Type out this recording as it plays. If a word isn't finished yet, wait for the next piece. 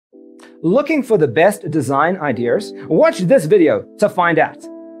Looking for the best design ideas? Watch this video to find out.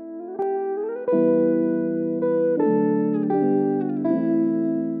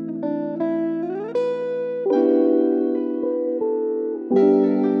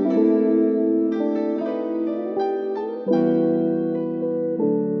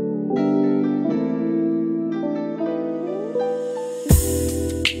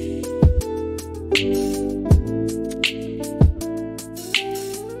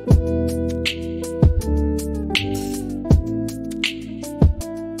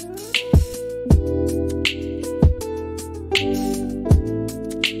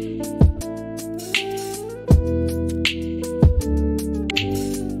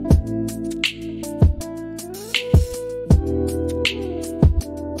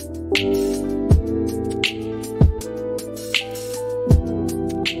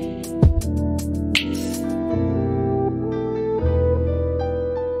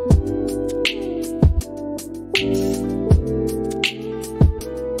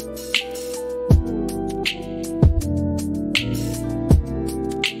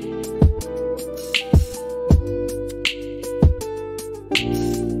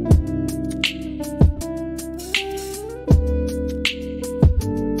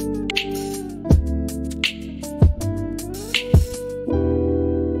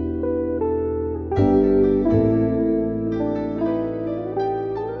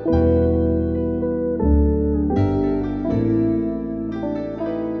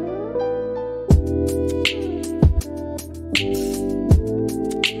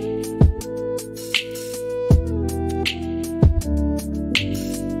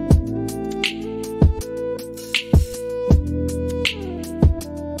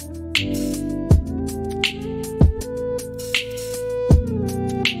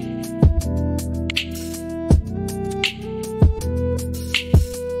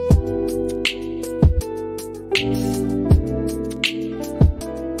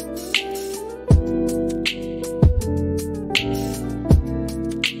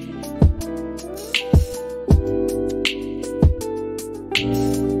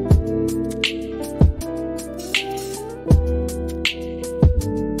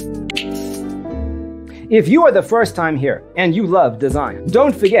 If you are the first time here and you love design,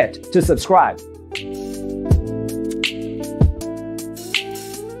 don't forget to subscribe.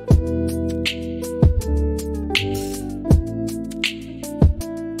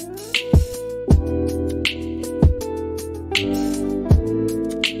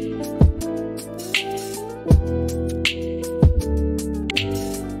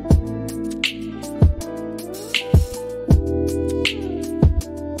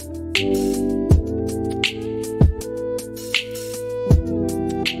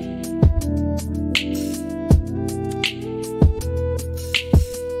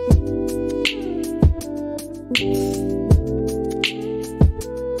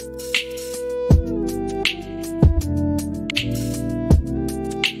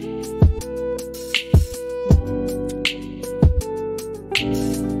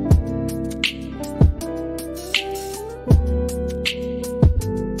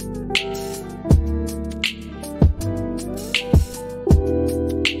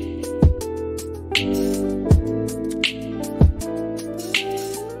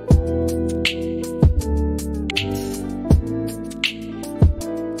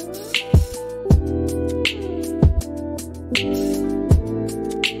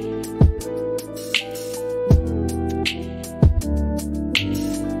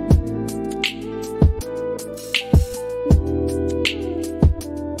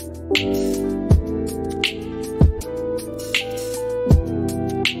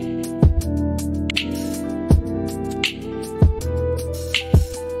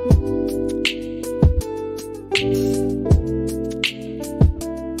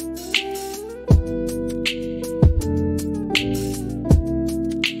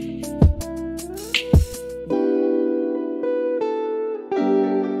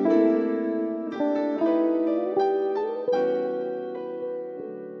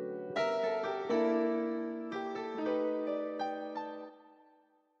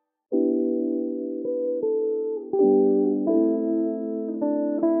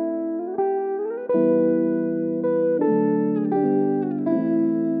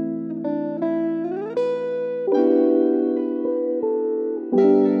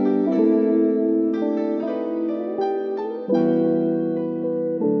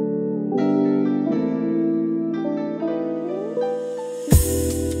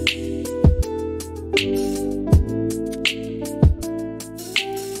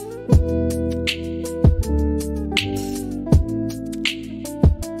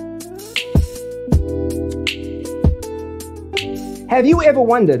 Have you ever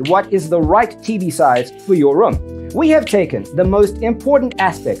wondered what is the right TV size for your room? We have taken the most important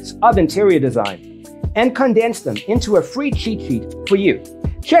aspects of interior design and condensed them into a free cheat sheet for you.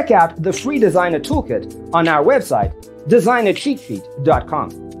 Check out the free designer toolkit on our website,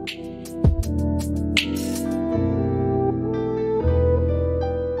 designercheatsheet.com.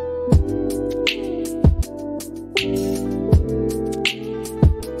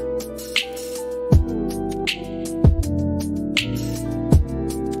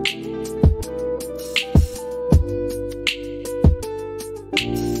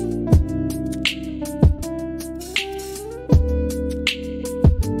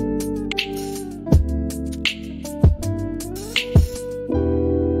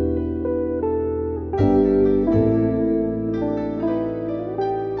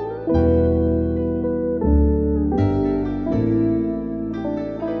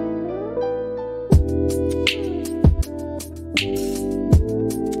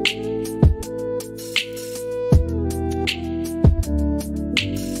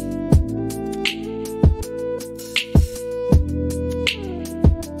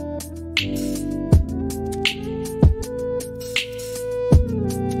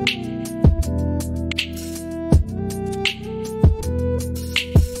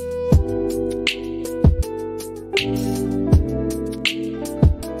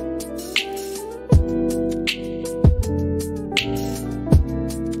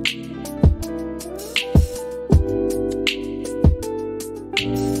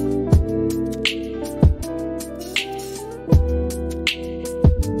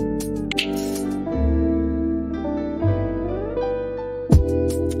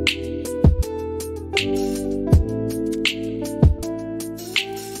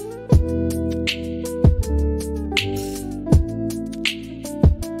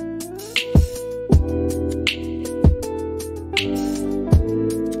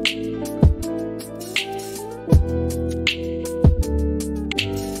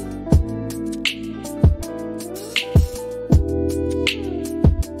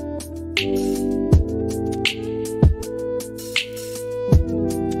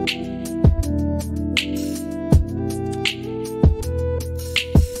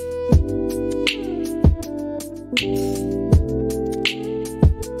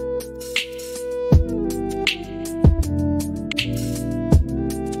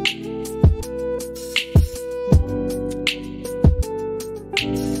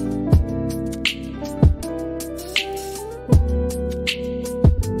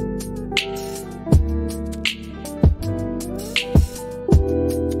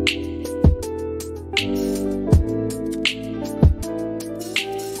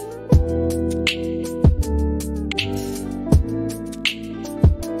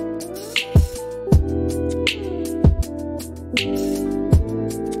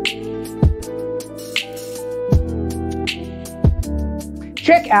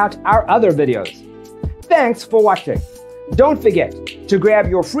 Check out our other videos. Thanks for watching. Don't forget to grab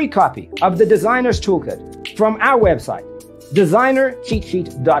your free copy of the Designer's Toolkit from our website,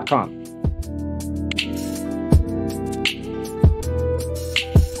 designercheatsheet.com.